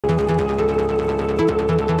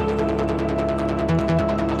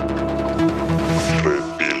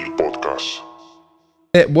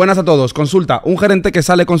Buenas a todos. Consulta. ¿Un gerente que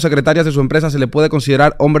sale con secretarias de su empresa se le puede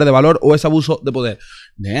considerar hombre de valor o es abuso de poder?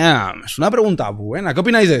 Damn, es una pregunta buena. ¿Qué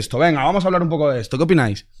opináis de esto? Venga, vamos a hablar un poco de esto. ¿Qué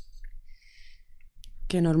opináis?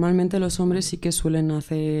 Que normalmente los hombres sí que suelen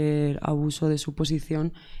hacer abuso de su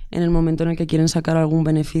posición en el momento en el que quieren sacar algún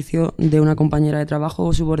beneficio de una compañera de trabajo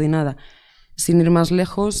o subordinada. Sin ir más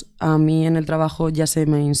lejos, a mí en el trabajo ya se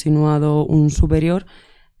me ha insinuado un superior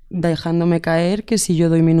dejándome caer que si yo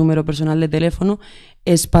doy mi número personal de teléfono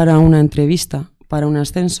es para una entrevista, para un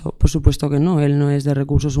ascenso. Por supuesto que no, él no es de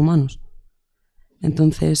recursos humanos.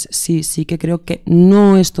 Entonces sí que creo que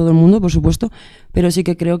no es todo el mundo, por supuesto, pero sí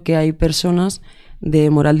que creo que hay personas de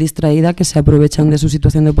moral distraída que se aprovechan de su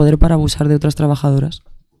situación de poder para abusar de otras trabajadoras.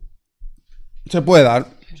 Se puede dar.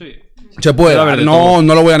 Sí. Se puede dar. No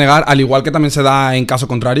lo voy a negar, al igual que también se da en caso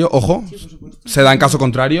contrario, ojo, se da en caso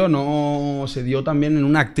contrario, no se dio también en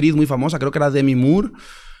una actriz muy famosa, creo que era Demi Moore,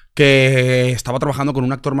 que estaba trabajando con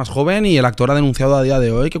un actor más joven y el actor ha denunciado a día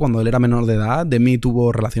de hoy que cuando él era menor de edad, Demi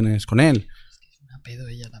tuvo relaciones con él. Pedo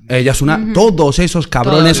ella también. Ella es una... Todos esos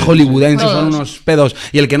cabrones hollywoodenses son unos pedos.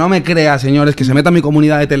 Y el que no me crea, señores, que se meta a mi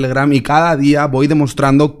comunidad de Telegram y cada día voy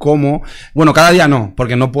demostrando cómo... Bueno, cada día no,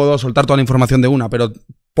 porque no puedo soltar toda la información de una, pero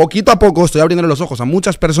poquito a poco estoy abriéndole los ojos a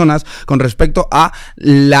muchas personas con respecto a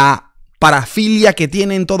la parafilia que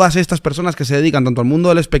tienen todas estas personas que se dedican tanto al mundo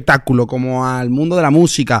del espectáculo como al mundo de la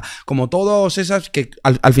música, como todas esas que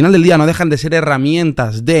al final del día no dejan de ser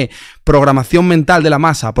herramientas de programación mental de la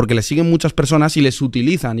masa, porque les siguen muchas personas y les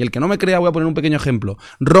utilizan. Y el que no me crea, voy a poner un pequeño ejemplo.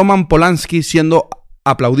 Roman Polanski siendo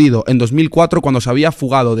aplaudido en 2004 cuando se había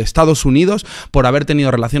fugado de Estados Unidos por haber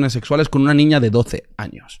tenido relaciones sexuales con una niña de 12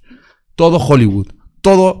 años. Todo Hollywood,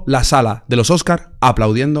 toda la sala de los Oscar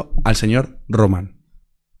aplaudiendo al señor Roman.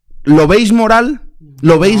 ¿Lo veis moral?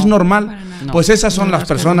 ¿Lo veis normal? No. Pues esas son las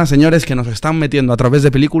personas, señores, que nos están metiendo a través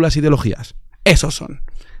de películas e ideologías. Esos son.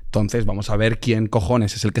 Entonces vamos a ver quién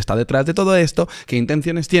cojones es el que está detrás de todo esto, qué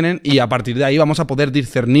intenciones tienen y a partir de ahí vamos a poder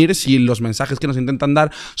discernir si los mensajes que nos intentan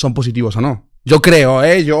dar son positivos o no. Yo creo,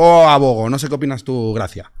 yo abogo. No sé qué opinas tú,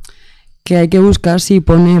 Gracia. Que hay que buscar si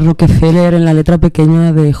pone Rockefeller en la letra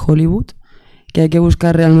pequeña de Hollywood, que hay que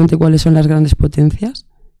buscar realmente cuáles son las grandes potencias.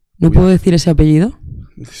 ¿No puedo decir ese apellido?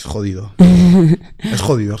 Es jodido. Es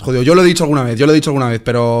jodido. Yo lo he dicho alguna vez,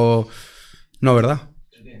 pero no, ¿verdad?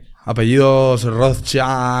 Apellidos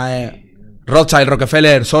Rothschild,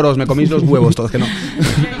 Rockefeller, Soros, me comís los huevos, todos que no.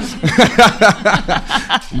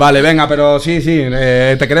 Vale, venga, pero sí,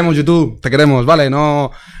 te queremos, YouTube, te queremos, vale,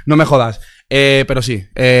 no me jodas. Pero sí,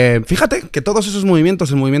 fíjate que todos esos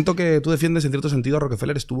movimientos, el movimiento que tú defiendes en cierto sentido,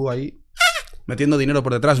 Rockefeller estuvo ahí metiendo dinero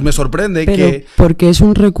por detrás. Me sorprende que... Porque es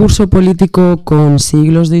un recurso político con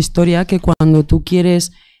siglos de historia que cuando tú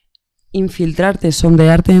quieres infiltrarte,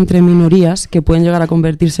 sondearte entre minorías que pueden llegar a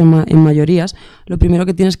convertirse en mayorías, lo primero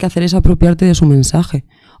que tienes que hacer es apropiarte de su mensaje.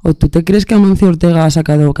 ¿O tú te crees que Amancio Ortega ha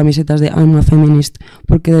sacado camisetas de I'm a feminist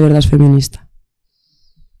porque de verdad es feminista?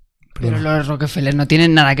 Pero los Rockefeller no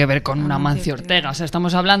tienen nada que ver con una Amancio Ortega. O sea,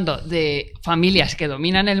 estamos hablando de familias que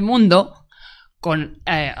dominan el mundo con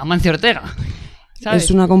Amancio Ortega, ¿sabes?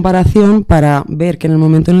 Es una comparación para ver que en el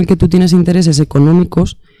momento en el que tú tienes intereses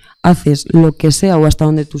económicos, haces lo que sea o hasta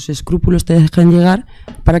donde tus escrúpulos te dejen llegar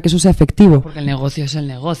para que eso sea efectivo. Porque el negocio es el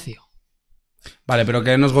negocio. Vale, pero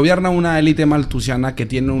que nos gobierna una élite maltusiana que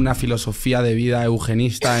tiene una filosofía de vida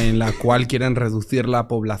eugenista en la cual quieren reducir la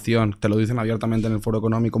población, te lo dicen abiertamente en el Foro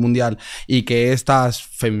Económico Mundial, y que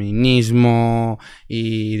feminismo,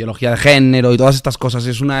 ideología de género y todas estas cosas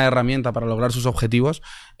es una herramienta para lograr sus objetivos,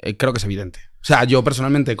 creo que es evidente. O sea, yo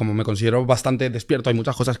personalmente, como me considero bastante despierto, hay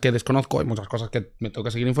muchas cosas que desconozco, hay muchas cosas que me tengo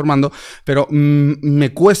que seguir informando, pero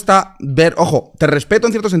me cuesta ver... Ojo, te respeto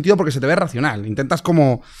en cierto sentido porque se te ve racional, intentas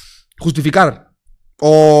como justificar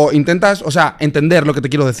o intentas, o sea, entender lo que te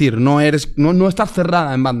quiero decir, no estás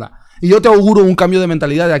cerrada en banda. Y yo te auguro un cambio de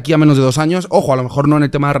mentalidad de aquí a menos de 2 años, ojo, a lo mejor no en el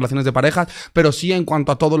tema de relaciones de parejas, pero sí en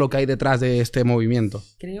cuanto a todo lo que hay detrás de este movimiento.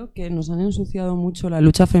 Creo que nos han ensuciado mucho la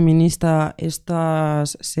lucha feminista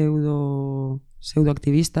estas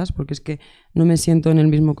pseudoactivistas, porque es que no me siento en el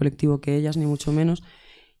mismo colectivo que ellas, ni mucho menos,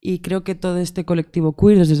 y creo que todo este colectivo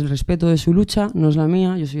queer, desde el respeto de su lucha, no es la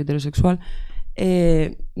mía, yo soy heterosexual,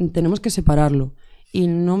 tenemos que separarlo. Y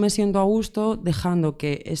no me siento a gusto dejando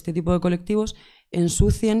que este tipo de colectivos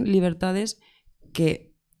ensucien libertades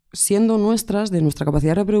que, siendo nuestras, de nuestra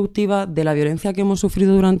capacidad reproductiva, de la violencia que hemos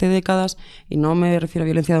sufrido durante décadas, y no me refiero a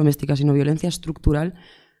violencia doméstica, sino violencia estructural,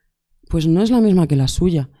 pues no es la misma que la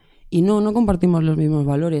suya. Y no compartimos los mismos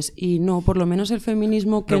valores. Y no, por lo menos el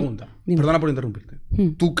feminismo que... Pregunta, perdona por interrumpirte.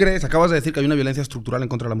 ¿Tú crees, acabas de decir que hay una violencia estructural en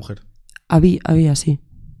contra de la mujer? Había, sí.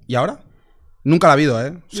 ¿Y ahora? Nunca la ha habido,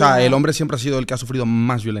 ¿eh? O sea, el hombre siempre ha sido el que ha sufrido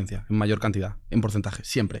más violencia, en mayor cantidad, en porcentaje,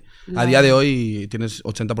 siempre. A día de hoy tienes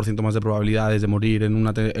 80% más de probabilidades de morir en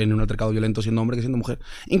un altercado violento siendo hombre que siendo mujer.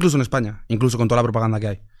 Incluso en España, incluso con toda la propaganda que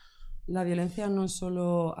hay. La violencia no es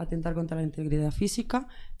solo atentar contra la integridad física,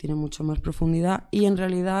 tiene mucho más profundidad y en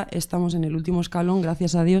realidad estamos en el último escalón,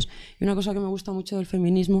 gracias a Dios. Y una cosa que me gusta mucho del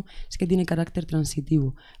feminismo es que tiene carácter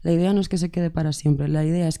transitivo. La idea no es que se quede para siempre, la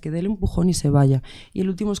idea es que dé el empujón y se vaya. Y el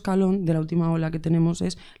último escalón de la última ola que tenemos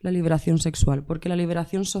es la liberación sexual, porque la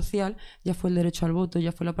liberación social ya fue el derecho al voto,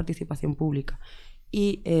 ya fue la participación pública.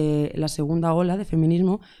 Y la segunda ola de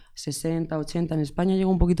feminismo, 60, 80, en España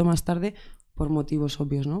llegó un poquito más tarde, por motivos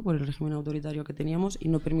obvios, ¿no? Por el régimen autoritario que teníamos y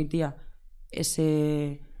no permitía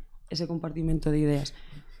ese compartimiento de ideas.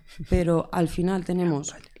 Pero al final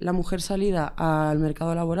tenemos la mujer salida al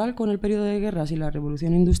mercado laboral con el periodo de guerras y la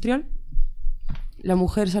revolución industrial, la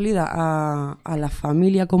mujer salida a la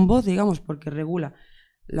familia con voz, digamos, porque regula.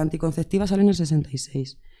 La anticonceptiva sale en el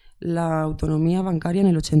 66, la autonomía bancaria en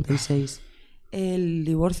el 86. El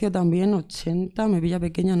divorcio también, 80, me pilla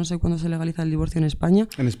pequeña, no sé cuándo se legaliza el divorcio en España.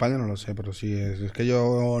 En España no lo sé, pero sí, es que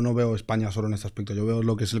yo no veo España solo en este aspecto, yo veo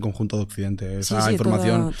lo que es el conjunto de Occidente. Esa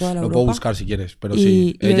información toda lo puedo buscar si quieres, pero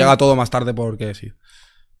sí, llega todo más tarde porque sí.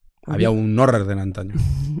 Había un orden antaño.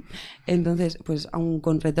 Entonces, pues aún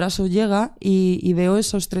con retraso llega y veo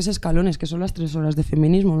esos 3 escalones, que son las 3 horas de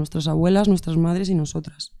feminismo, nuestras abuelas, nuestras madres y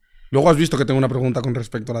nosotras. Luego has visto que tengo una pregunta con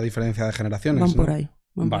respecto a la diferencia de generaciones, Van ¿no? por ahí.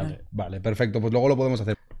 Vale, perfecto, pues luego lo podemos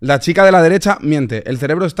hacer. La chica de la derecha miente, el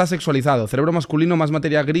cerebro está sexualizado, cerebro masculino más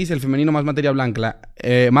materia gris, el femenino más materia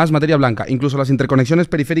blanca, incluso las interconexiones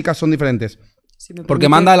periféricas son diferentes. Porque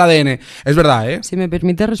manda el ADN, es verdad, ¿eh? Si me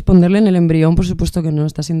permite responderle, en el embrión, por supuesto que no,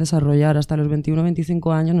 está sin desarrollar. Hasta los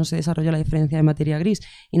 21-25 años no se desarrolla la diferencia de materia gris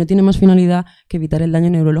y no tiene más finalidad que evitar el daño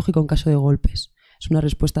neurológico en caso de golpes. Es una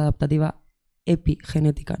respuesta adaptativa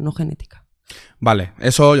epigenética, no genética. Vale,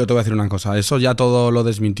 eso yo te voy a decir una cosa, eso ya todo lo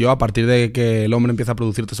desmintió a partir de que el hombre empieza a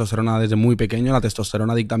producir testosterona desde muy pequeño. La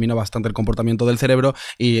testosterona dictamina bastante el comportamiento del cerebro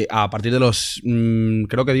y a partir de los,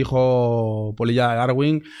 creo que dijo Polilla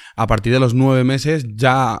Darwin, a partir de los 9 meses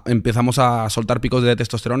ya empezamos a soltar picos de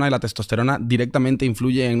testosterona y la testosterona directamente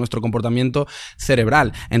influye en nuestro comportamiento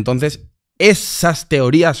cerebral. Entonces, esas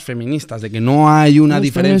teorías feministas de que no hay una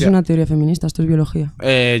diferencia... Esto no es una teoría feminista, esto es biología.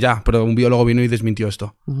 Ya, pero un biólogo vino y desmintió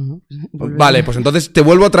esto. Vale, pues entonces te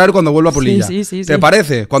vuelvo a traer cuando vuelva Polilla. Sí. ¿Te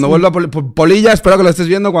parece? Cuando vuelva Polilla, espero que lo estés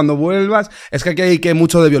viendo cuando vuelvas. Es que aquí hay que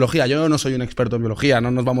mucho de biología. Yo no soy un experto en biología, no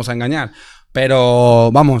nos vamos a engañar. Pero,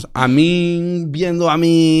 vamos, a mí, viendo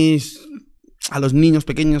a los niños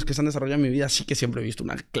pequeños que se han desarrollado en mi vida, sí que siempre he visto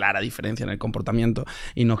una clara diferencia en el comportamiento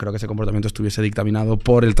y no creo que ese comportamiento estuviese dictaminado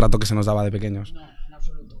por el trato que se nos daba de pequeños. No, en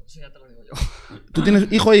absoluto, eso ya te lo digo yo. ¿Tú tienes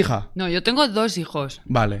hijo e hija? No, yo tengo 2 hijos.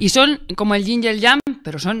 Vale. Y son como el yin y el yang,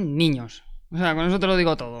 pero son niños. O sea, con eso te lo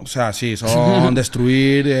digo todo. O sea, sí, son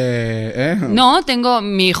destruir... No, tengo...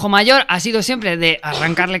 Mi hijo mayor ha sido siempre de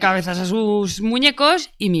arrancarle cabezas a sus muñecos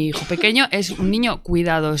y mi hijo pequeño es un niño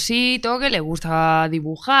cuidadosito, que le gusta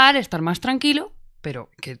dibujar, estar más tranquilo, pero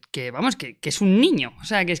que es un niño. O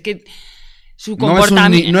sea, que es que su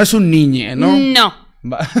comportamiento... No es un niñe, ¿no? No.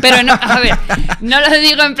 Pero no, a ver, no lo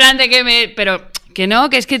digo en plan de que me... Pero... Que no,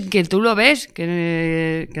 que es que tú lo ves,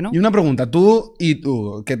 que no. Y una pregunta, tú y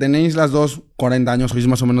tú, que tenéis las dos 40 años, sois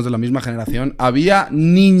más o menos de la misma generación, ¿había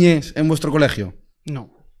niñes en vuestro colegio?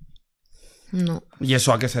 No. No. ¿Y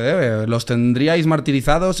eso a qué se debe? ¿Los tendríais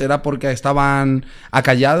martirizados? ¿Era porque estaban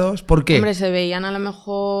acallados? ¿Por qué? Hombre, se veían a lo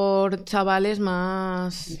mejor chavales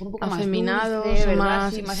más afeminados,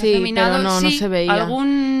 más afeminados, pero no se veía.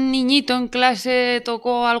 Algún niñito en clase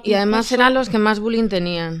tocó algún Y además curso. eran los que más bullying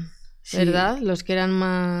tenían. Sí. ¿Verdad? Los que eran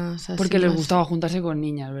más... Así, porque les más... gustaba juntarse con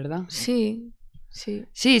niñas, ¿verdad? Sí.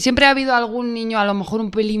 Sí, siempre ha habido algún niño a lo mejor un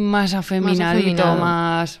pelín más afeminadito,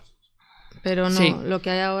 más... Pero no, sí. Lo que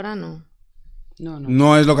hay ahora no.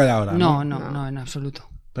 No es lo que hay ahora. No, en absoluto.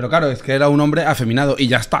 Pero claro, es que era un hombre afeminado y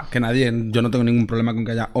ya está, que yo no tengo ningún problema con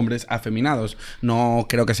que haya hombres afeminados. No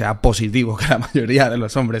creo que sea positivo que la mayoría de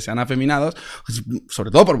los hombres sean afeminados, sobre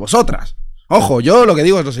todo por vosotras. Ojo, yo lo que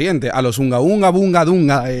digo es lo siguiente, a los unga unga bunga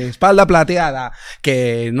dunga, espalda plateada,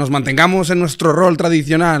 que nos mantengamos en nuestro rol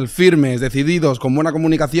tradicional, firmes, decididos, con buena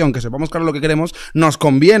comunicación, que sepamos claro lo que queremos, nos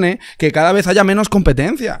conviene que cada vez haya menos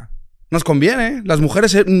competencia. Nos conviene, las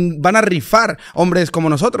mujeres van a rifar hombres como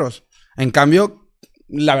nosotros. En cambio,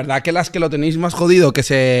 la verdad que las que lo tenéis más jodido, que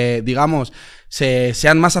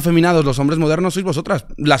sean más afeminados los hombres modernos, sois vosotras,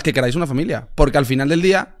 las que queráis una familia. Porque al final del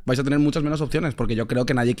día vais a tener muchas menos opciones, porque yo creo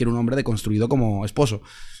que nadie quiere un hombre deconstruido como esposo.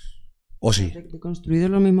 ¿O sí? ¿Deconstruido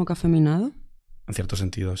es lo mismo que afeminado? En cierto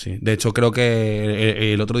sentido, sí. De hecho, creo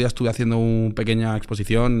que el otro día estuve haciendo una pequeña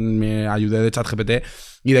exposición, me ayudé de ChatGPT,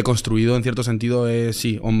 y deconstruido en cierto sentido es,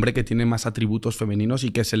 sí, hombre que tiene más atributos femeninos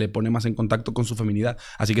y que se le pone más en contacto con su feminidad.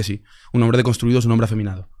 Así que sí, un hombre deconstruido es un hombre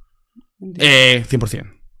afeminado.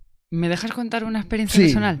 100%. ¿Me dejas contar una experiencia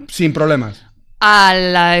personal? Sin problemas.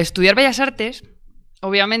 Al estudiar Bellas Artes,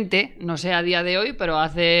 obviamente, no sé a día de hoy, pero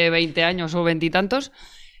hace 20 años o 20 y tantos,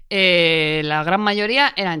 la gran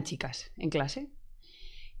mayoría eran chicas en clase.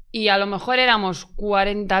 Y a lo mejor éramos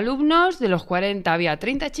 40 alumnos, de los 40 había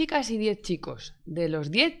 30 chicas y 10 chicos. De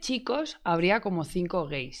los 10 chicos habría como 5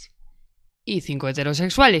 gays y 5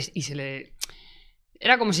 heterosexuales. Y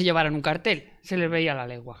era como si llevaran un cartel, se les veía la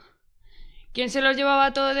legua. ¿Quién se los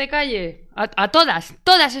llevaba todo de calle? A todas.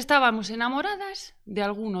 Todas estábamos enamoradas de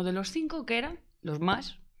alguno de los 5 que eran los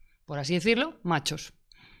más, por así decirlo, machos.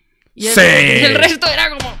 Y el resto era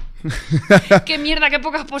como... ¡Qué mierda, qué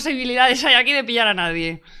pocas posibilidades hay aquí de pillar a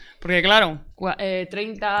nadie! Porque claro,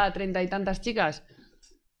 30 y tantas chicas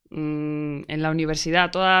en la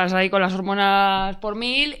universidad, todas ahí con las hormonas por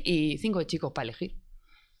 1000 y 5 chicos para elegir.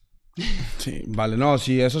 Sí, vale, no,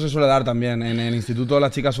 sí, eso se suele dar también. En el instituto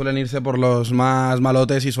las chicas suelen irse por los más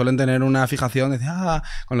malotes y suelen tener una fijación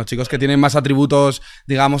con los chicos que tienen más atributos,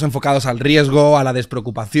 digamos, enfocados al riesgo, a la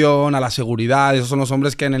despreocupación, a la seguridad. Esos son los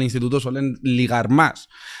hombres que en el instituto suelen ligar más.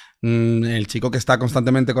 El chico que está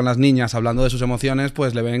constantemente con las niñas hablando de sus emociones,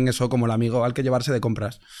 pues le ven eso como el amigo al que llevarse de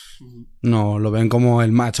compras. No, lo ven como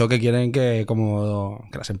el macho que quieren que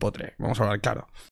las empotre. Vamos a hablar claro.